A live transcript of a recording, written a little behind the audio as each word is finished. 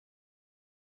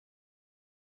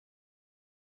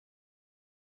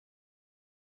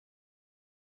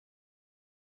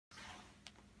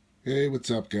Hey, what's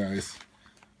up, guys?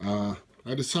 I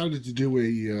decided to do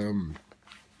a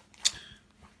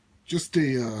just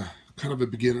a kind of a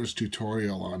beginner's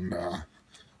tutorial on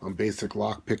basic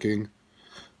lock picking.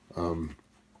 Um,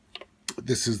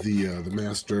 this is the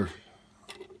master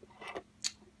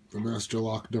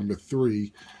lock number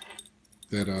 3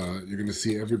 that you're going to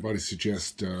see everybody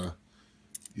suggest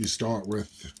you start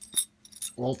with.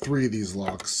 All 3 of these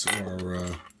locks are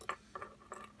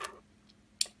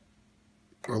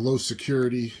low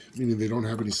security, meaning they don't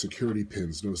have any security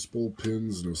pins, no spool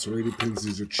pins, no serrated pins.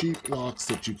 These are cheap locks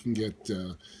that you can get.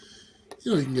 You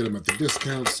can get them at the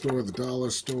discount store, the dollar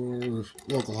store,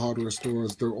 local hardware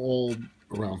stores. They're all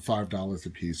around $5 a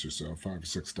piece or so, $5 or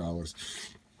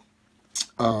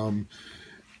 $6.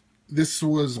 This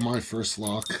was my first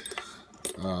lock.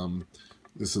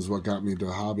 This is what got me into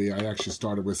the hobby. I actually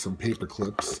started with some paper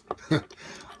clips.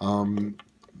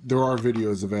 There are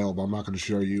videos available. I'm not going to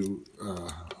show you,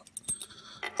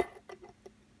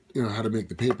 how to make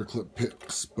the paperclip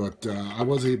picks, but I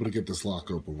was able to get this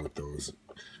lock open with those.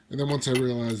 And then once I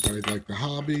realized I liked the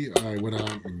hobby, I went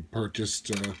out and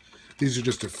purchased, these are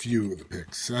just a few of the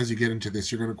picks. As you get into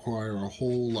this, you're going to acquire a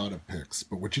whole lot of picks.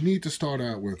 But what you need to start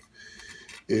out with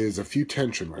is a few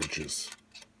tension wrenches.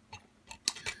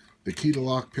 The key to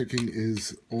lock picking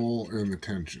is all in the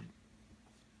tension.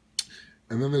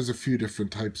 And then there's a few different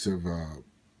types of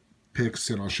picks,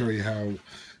 and I'll show you how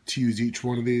to use each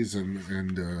one of these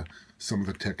and some of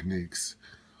the techniques.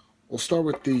 We'll start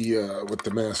with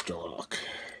the master lock.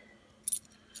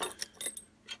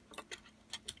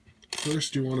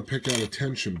 First, you want to pick out a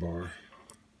tension bar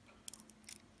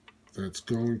that's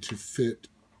going to fit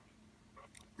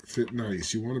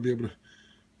nice. You want to be able to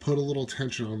put a little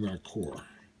tension on that core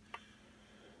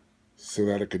so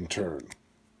that it can turn.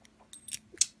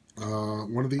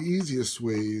 One of the easiest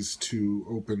ways to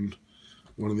open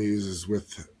one of these is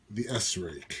with the S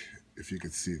rake, if you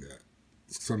could see that.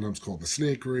 It's sometimes called the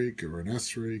snake rake or an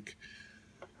S rake.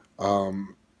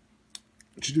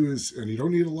 What you do is, and you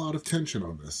don't need a lot of tension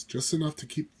on this, just enough to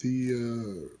keep be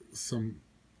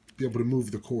able to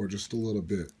move the core just a little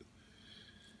bit.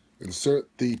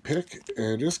 Insert the pick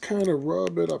and just kind of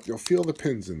rub it up. You'll feel the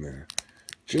pins in there.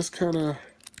 Just kind of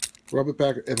rub it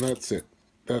back, and that's it.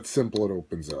 That's simple. It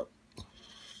opens up.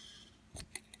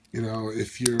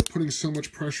 If you're putting so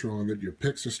much pressure on that your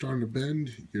picks are starting to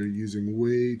bend, you're using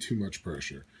way too much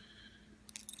pressure.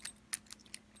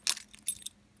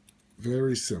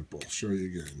 Very simple. I'll show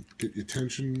you again. Get your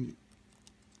tension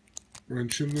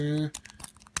wrench in there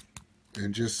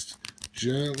and just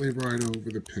gently right over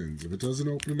the pins. If it doesn't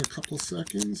open in a couple of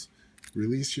seconds,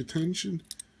 release your tension.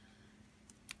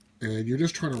 And you're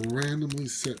just trying to randomly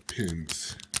set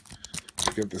pins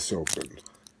to get this open.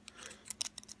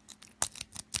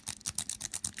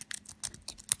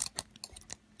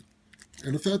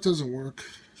 And if that doesn't work,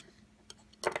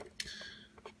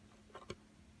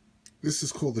 this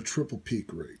is called the triple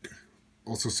peak rake.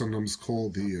 Also sometimes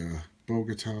called the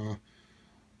Bogota,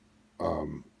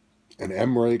 an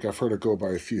M rake. I've heard it go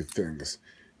by a few things.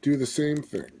 Do the same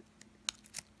thing.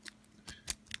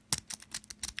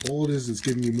 All it is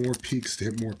giving you more peaks to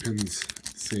hit more pins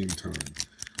at the same time.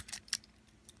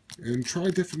 And try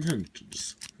different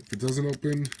tensions. If it doesn't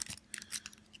open,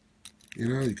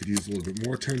 you could use a little bit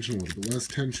more tension, a little bit less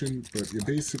tension, but you're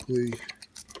basically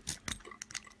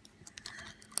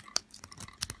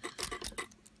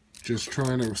just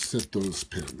trying to set those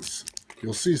pins.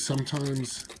 You'll see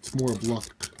sometimes it's more of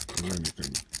luck than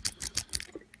anything.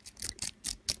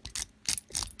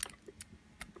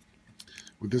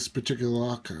 With this particular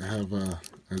lock, I have,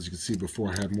 as you can see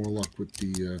before, I had more luck with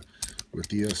the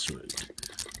S rake.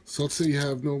 So let's say you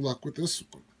have no luck with this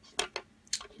one.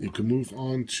 You can move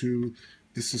on to,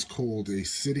 this is called a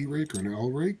city rake or an L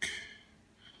rake.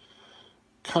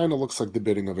 Kind of looks like the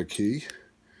bitting of a key.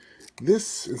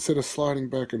 This, instead of sliding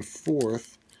back and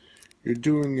forth, you're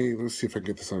doing let's see if I can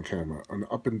get this on camera, an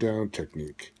up and down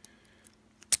technique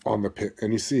on the pin.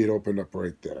 And you see it opened up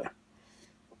right there.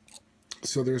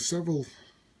 So there are several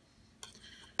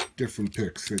different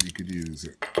picks that you could use.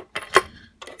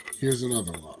 Here's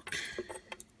another lock.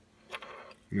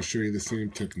 I'm going to show you the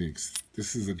same techniques.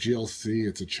 This is a GLC.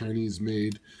 It's a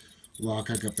Chinese-made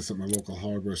lock. I got this at my local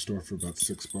hardware store for about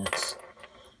 $6.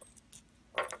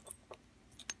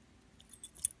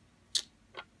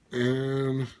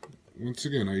 And once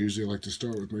again, I usually like to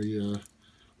start with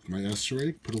my S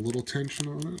rake. Put a little tension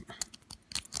on it,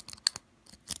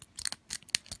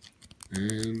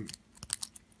 and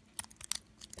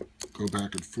go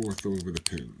back and forth over the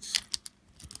pins.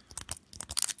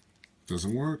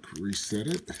 Doesn't work, reset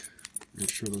it, make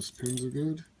sure those pins are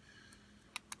good,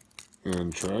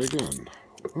 and try again.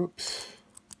 Oops.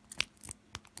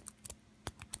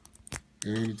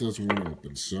 And it doesn't want to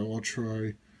open, so I'll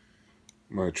try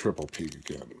my triple peak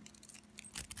again.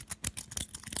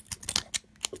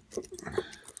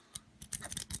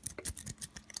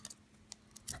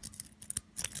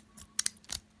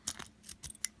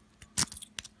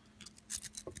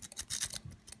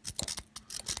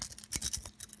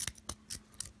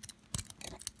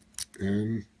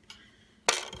 And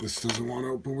this doesn't want to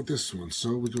open with this one,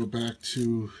 so we go back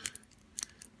to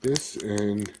this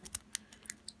and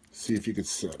see if you could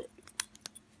set it.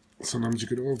 Sometimes you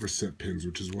could overset pins,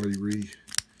 which is why you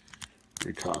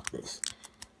recock this.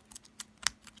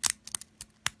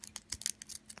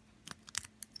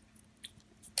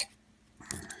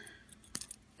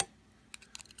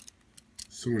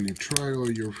 So when you try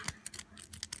all your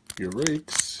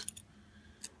rakes,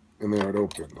 and they aren't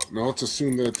open. Now let's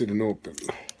assume that didn't open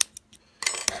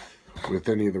with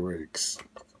any of the rakes.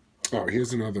 Oh,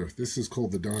 here's another. This is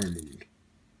called the diamond.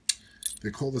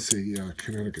 They call this a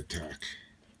kinetic attack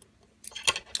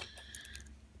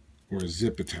or a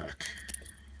zip attack.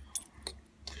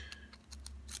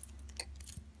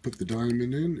 Put the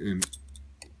diamond in and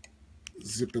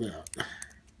zip it out.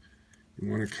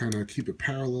 You want to kind of keep it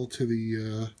parallel to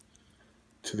the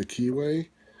keyway.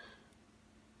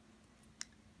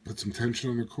 Put some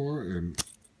tension on the core and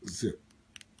zip.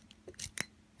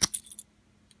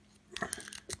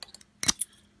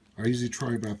 I usually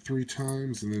try about 3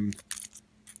 times and then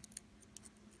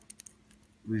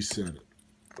reset it.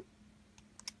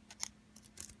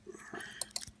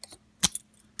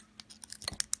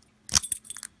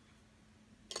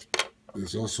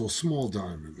 There's also a small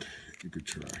diamond you could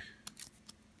try.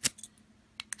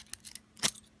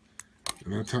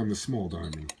 And that time the small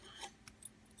diamond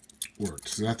worked.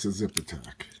 So that's a zip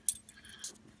attack.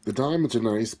 The diamonds are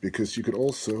nice because you could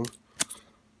also,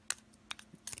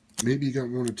 maybe you got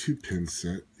 1 or 2 pins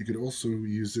set, you could also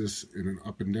use this in an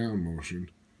up and down motion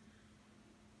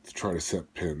to try to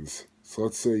set pins. So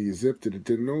let's say you zipped it, it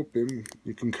didn't open,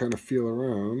 you can kind of feel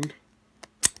around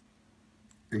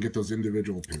and get those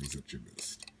individual pins that you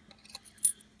missed.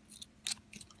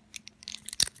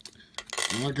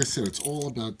 And like I said, it's all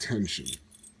about tension.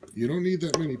 You don't need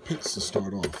that many picks to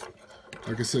start off.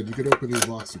 Like I said, you could open these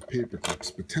locks with paper clips,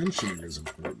 but tensioning is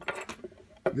important.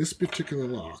 This particular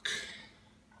lock,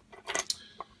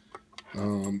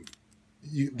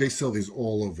 they sell these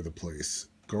all over the place.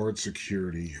 Guard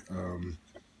security.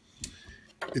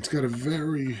 It's got a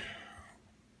very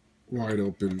wide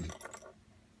open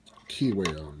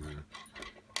keyway on there.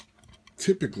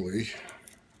 Typically,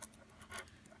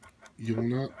 you will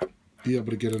not be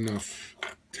able to get enough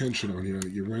tension on here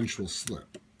that your wrench will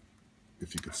slip,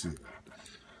 if you could see that.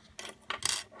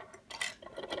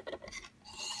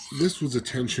 This was a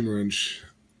tension wrench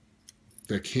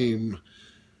that came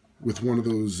with one of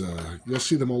those, you'll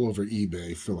see them all over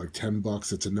eBay for like 10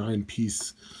 bucks. It's a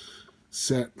 9-piece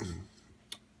set.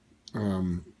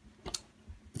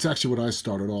 It's actually what I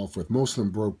started off with. Most of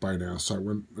them broke by now, so I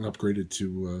went and upgraded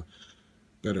to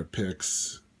better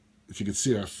picks. If you can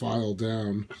see, I filed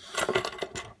down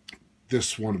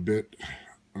this one a bit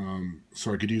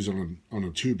so I could use it on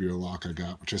a tubular lock I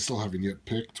got, which I still haven't yet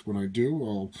picked. When I do,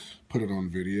 I'll put it on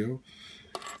video.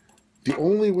 The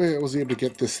only way I was able to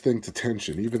get this thing to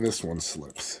tension, even this one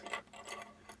slips.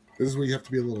 This is where you have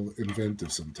to be a little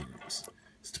inventive sometimes.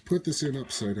 Is to put this in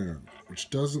upside down, which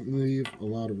doesn't leave a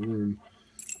lot of room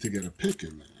to get a pick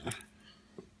in there.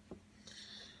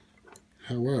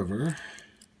 However,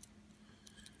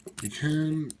 you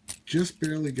can just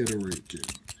barely get a rake in.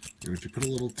 And if you put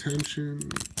a little tension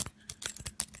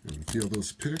and feel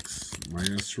those picks, my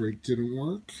S rake didn't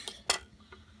work.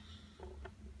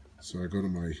 So I go to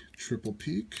my triple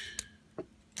peak,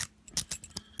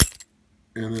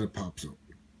 and then it pops open.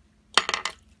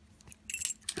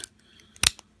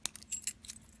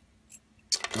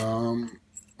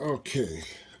 Okay.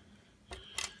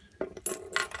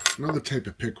 Another type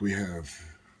of pick we have.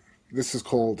 This is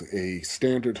called a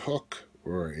standard hook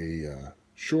or a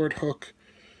short hook.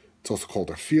 It's also called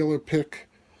a feeler pick.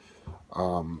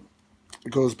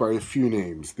 It goes by a few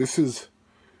names. This is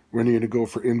when you're going to go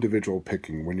for individual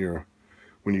picking. When you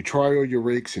try all your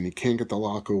rakes and you can't get the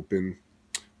lock open,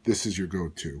 this is your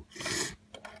go-to.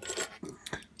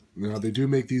 Now they do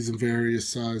make these in various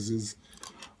sizes.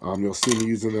 You'll see me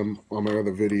using them on my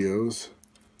other videos.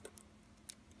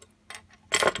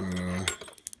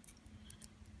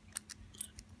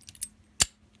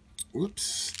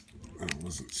 Whoops, that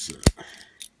wasn't set.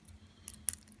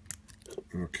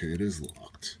 Okay, it is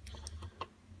locked.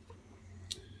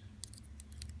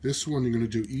 This one you're going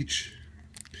to do each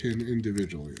pin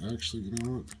individually. Actually, you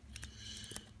know what?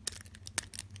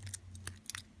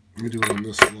 Let me do it on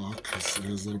this lock because it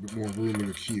has a little bit more room in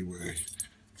the keyway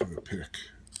for the pick.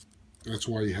 That's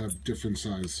why you have different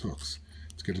size hooks,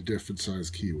 to get a different size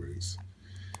keyways.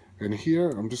 And here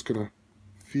I'm just going to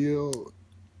feel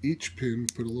each pin,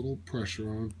 put a little pressure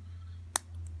on.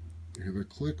 You hear that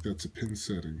click? That's a pin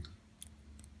setting.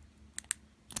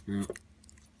 Yeah.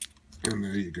 And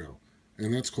there you go.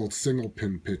 And that's called single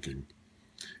pin picking.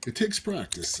 It takes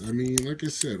practice. I mean, like I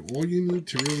said, all you need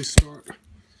to really start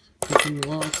picking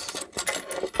locks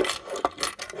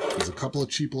is a couple of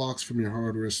cheap locks from your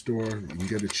hardware store. You can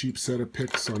get a cheap set of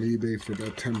picks on eBay for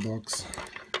about 10 bucks,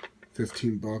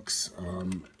 15 bucks.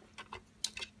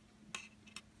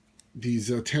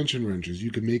 These tension wrenches, you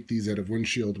can make these out of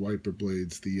windshield wiper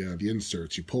blades, the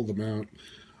inserts. You pull them out,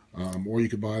 or you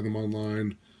could buy them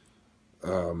online.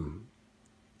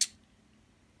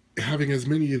 Having as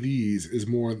many of these is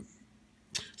more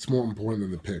important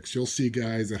than the picks. You'll see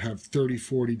guys that have 30,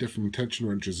 40 different tension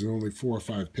wrenches and only 4 or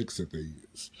 5 picks that they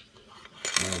use.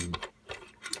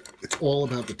 It's all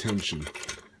about the tension.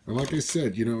 And like I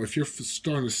said, you know, if you're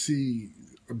starting to see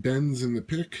bends in the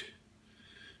pick,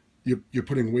 you're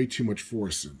putting way too much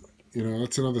force in. You know,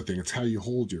 that's another thing. It's how you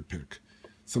hold your pick.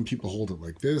 Some people hold it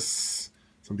like this.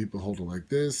 Some people hold it like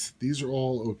this. These are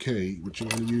all okay. What you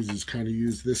want to use is kind of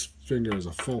use this finger as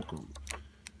a fulcrum.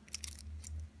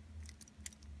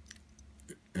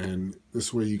 And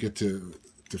this way you get to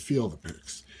feel the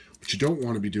picks. What you don't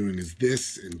want to be doing is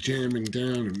this and jamming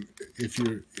down. And if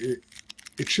you're,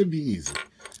 it should be easy.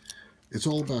 It's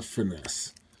all about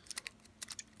finesse.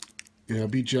 You know,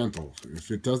 be gentle. If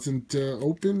it doesn't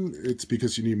open, it's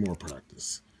because you need more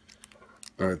practice.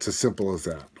 It's as simple as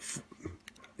that.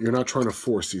 You're not trying to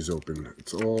force these open.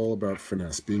 It's all about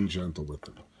finesse, being gentle with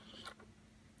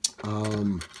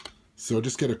them. So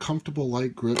just get a comfortable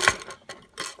light grip.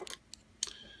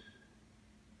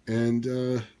 And,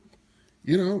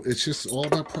 you know, it's just all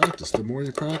about practice. The more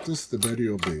you practice, the better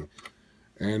you'll be.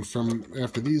 And from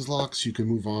after these locks, you can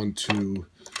move on to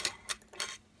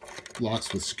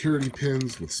locks with security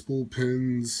pins, with spool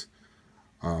pins,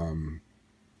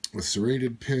 with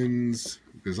serrated pins.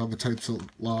 There's other types of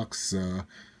locks,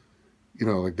 you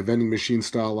know, like the vending machine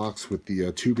style locks with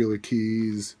the tubular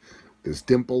keys. There's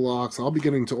dimple locks. I'll be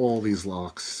getting to all these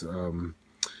locks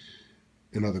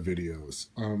in other videos.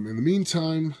 In the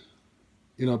meantime,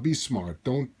 you know, be smart.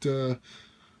 Don't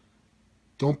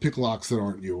pick locks that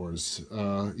aren't yours.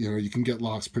 You know, you can get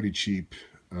locks pretty cheap.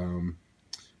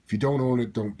 If you don't own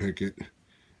it, don't pick it.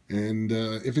 And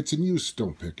if it's in use,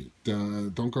 don't pick it.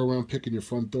 Don't go around picking your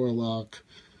front door lock.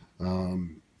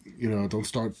 You know, don't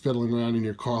start fiddling around in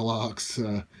your car locks.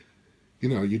 You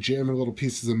know, you're jamming little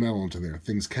pieces of metal into there.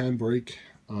 Things can break.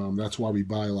 That's why we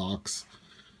buy locks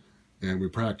and we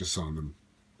practice on them.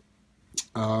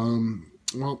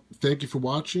 Well, thank you for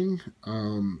watching.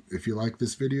 If you like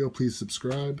this video, please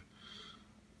subscribe.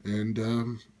 And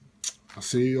I'll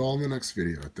see you all in the next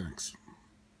video. Thanks.